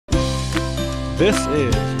This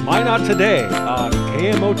is Minot Today on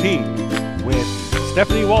KMOT with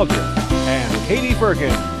Stephanie Waldron and Katie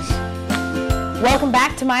Firkins. Welcome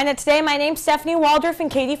back to Minot Today. My name's Stephanie Waldron and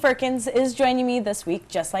Katie Firkins is joining me this week,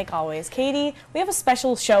 just like always. Katie, we have a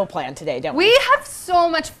special show planned today, don't we? We have so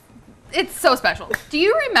much. It's so special. Do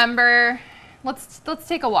you remember? Let's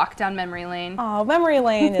take a walk down memory lane. Oh, memory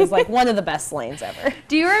lane is like one of the best lanes ever.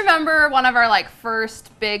 Do you remember one of our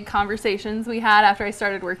first big conversations we had after I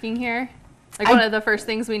started working here? One of the first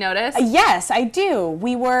things we noticed? Yes, I do.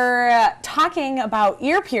 We were talking about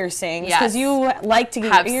ear piercings because you like to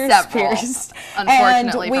get your ears pierced.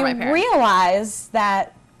 Unfortunately, and for my parents. we realized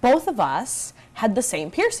that both of us had the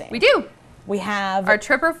same piercing. We do. We have our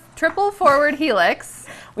triple forward helix,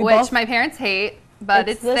 which my parents hate. But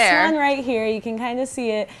it's this there. One right here. You can kind of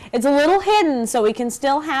see it. It's a little hidden, so we can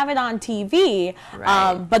still have it on TV.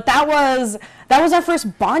 Right. But that was our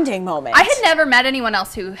first bonding moment. I had never met anyone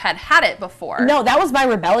else who had it before. No, that was my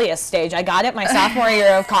rebellious stage. I got it my sophomore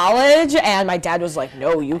year of college, and my dad was like,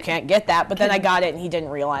 "No, you can't get that." But then I got it, and he didn't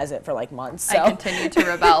realize it for months. So. I continued to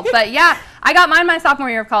rebel. But yeah, I got mine my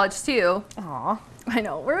sophomore year of college too. Aw, I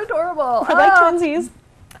know, we're adorable. I like twinsies.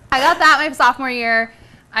 I got that my sophomore year.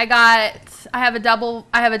 I have a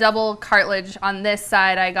double cartilage on this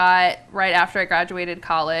side I got right after I graduated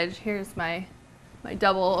college. Here's my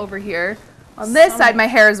double over here. On this side, my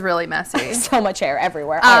hair is really messy. So much hair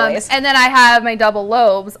everywhere, always. And then I have my double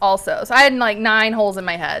lobes also. So I had 9 holes in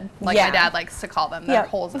my head, my dad likes to call them. They're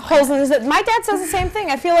holes in my head. My dad says the same thing.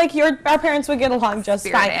 I feel like our parents would get along just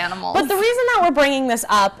Spirit fine. animals. But the reason that we're bringing this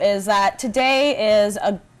up is that today is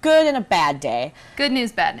a good and a bad day. Good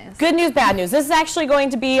news, bad news. Good news, bad news. This is actually going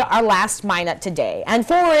to be our last Minot Today. And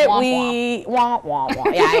for it,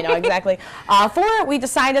 Yeah, I know, exactly. For it, we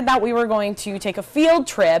decided that we were going to take a field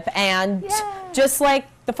trip. And just like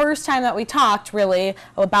the first time that we talked, really,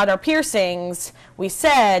 about our piercings, we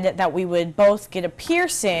said that we would both get a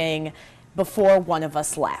piercing before one of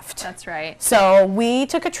us left. That's right. So we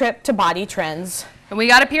took a trip to Body Trends. And we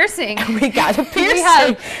got a piercing. We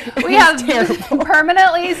have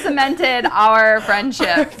permanently cemented our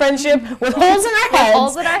friendship. With holes in our heads.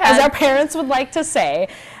 Holes in our heads. As our parents would like to say.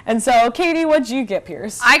 And so, Katie, what'd you get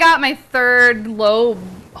pierced? I got my third lobe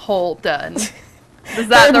hole done. Is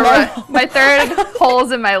that my third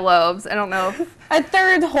holes in my lobes? I don't know. A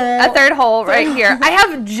third hole right here. I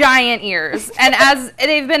have giant ears, and as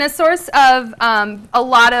they've been a source of a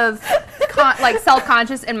lot of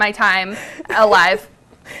self-conscious in my time alive,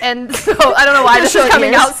 and so I don't know why this is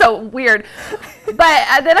coming out so weird.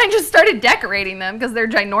 But then I just started decorating them because they're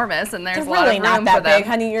ginormous and there's a lot of room not that for them. big,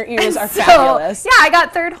 honey. Your ears are fabulous. Yeah, I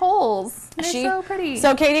got third holes. They're so pretty.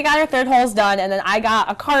 So Katie got her third holes done, and then I got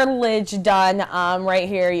a cartilage done right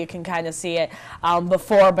here. You can kind of see it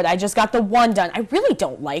before, but I just got the one done. I really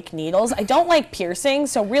don't like needles. I don't like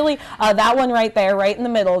piercings, so really that one right there, right in the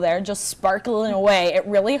middle there, just sparkling away. It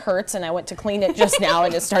really hurts, and I went to clean it just now,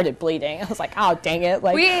 and it started bleeding. I was like, oh, dang it.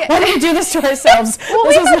 Why do we do this to ourselves? Well,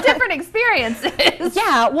 we have different experiences.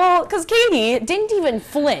 Yeah, well, because Katie didn't even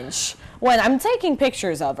flinch when I'm taking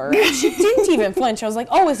pictures of her. She didn't even flinch. I was like,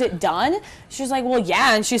 oh, is it done? She was like, well,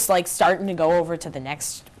 yeah. And she's starting to go over to the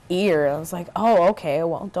next ear. I was like, oh, okay.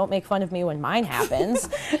 Well, don't make fun of me when mine happens.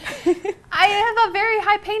 I have a very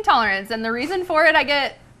high pain tolerance. And the reason for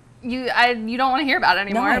it, you don't want to hear about it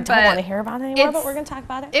anymore. No, I don't want to hear about it anymore, but we're going to talk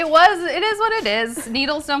about it. It is what it is.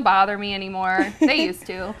 Needles don't bother me anymore. They used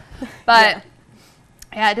to. But...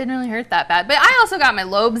 Yeah, it didn't really hurt that bad. But I also got my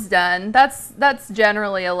lobes done. That's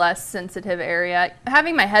generally a less sensitive area.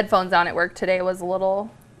 Having my headphones on at work today was a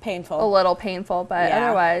little painful, but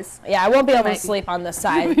otherwise. Yeah, I won't be able to sleep on this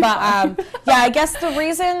side. But yeah, I guess the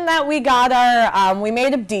reason that we got we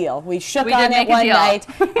made a deal. We shook on it one night,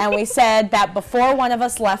 and we said that before one of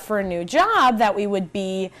us left for a new job, that we would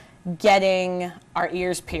be getting our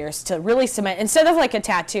ears pierced to really cement, instead of a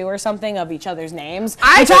tattoo or something of each other's names.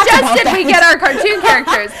 I suggested we get our cartoon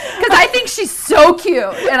characters because I think she's so cute,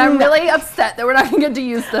 and I'm really upset that we're not going to get to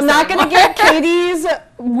use this. I'm not going to get Katie's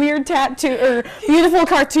weird tattoo or beautiful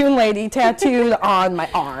cartoon lady tattooed on my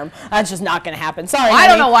arm. That's just not going to happen. Sorry. I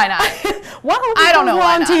don't know why not. Well, I don't know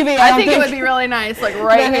why on not. TV. I think it would be really nice, right here.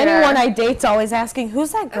 Anyone I date's always asking,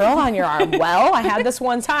 "Who's that girl on your arm?" Well, I had this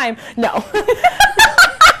one time. No.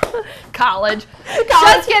 College.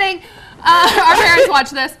 Just kidding. Our parents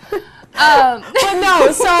watch this. But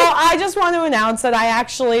no, so I just want to announce that I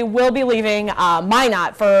actually will be leaving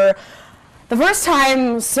Minot for The first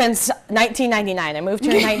time since 1999. I moved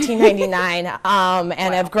here in 1999,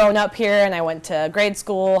 and I've grown up here, and I went to grade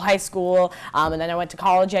school, high school, and then I went to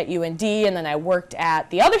college at UND, and then I worked at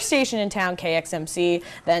the other station in town, KXMC.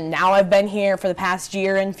 Then now I've been here for the past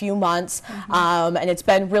year and few months, and it's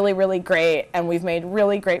been really, really great, and we've made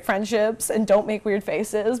really great friendships. And don't make weird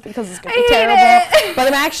faces because it's going to be terrible.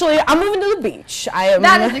 But I'm moving to the beach.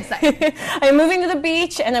 That is exciting. I'm moving to the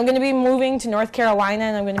beach, and I'm going to be moving to North Carolina,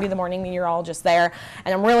 and I'm going to be the morning meteorologist there,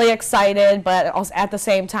 and I'm really excited, but also at the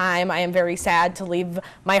same time I am very sad to leave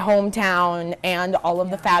my hometown and all of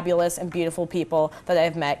the fabulous and beautiful people that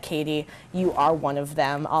I've met. Katie, you are one of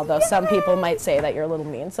them, although some people might say that you're a little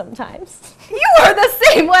mean sometimes. You are the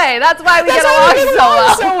same way. That's why we get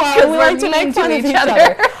along so well. We like to make fun of each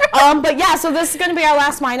other. But yeah, so this is going to be our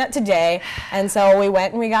last Minot today, and so we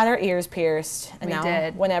went and we got our ears pierced, and now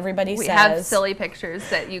when everybody we says have silly pictures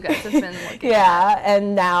that you guys have been looking at.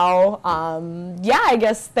 And now I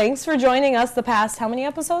guess thanks for joining us the past, how many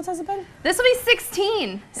episodes has it been? This will be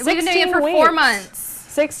 16. We've been doing it for 4 months.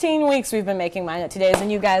 16 weeks we've been making Minot Todays, and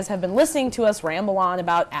you guys have been listening to us ramble on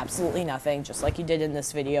about absolutely nothing, just like you did in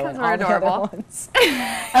this video and all the other ones.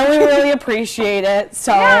 And we really appreciate it.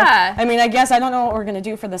 So, I mean, I guess I don't know what we're going to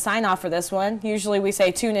do for the sign-off for this one. Usually we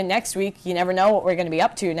say tune in next week. You never know what we're going to be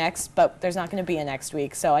up to next, but there's not going to be a next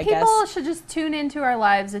week, so I guess people should just tune into our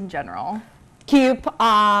lives in general. Keep with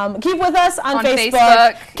us on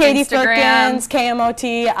Facebook. Katie Fookins,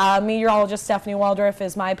 KMOT, meteorologist Stephanie Waldorf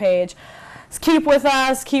is my page. Keep with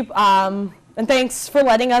us. And thanks for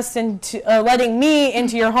letting me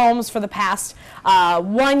into your homes for the past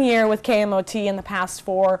 1 year with KMOT and the past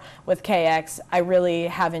 4 with KX. I really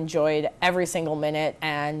have enjoyed every single minute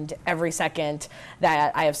and every second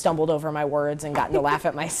that I have stumbled over my words and gotten to laugh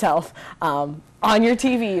at myself on your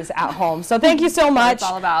TVs at home. So thank you so much.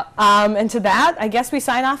 That's all about. And to that, I guess we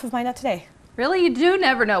sign off of Minot Today. Really, you do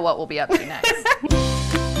never know what we'll be up to next.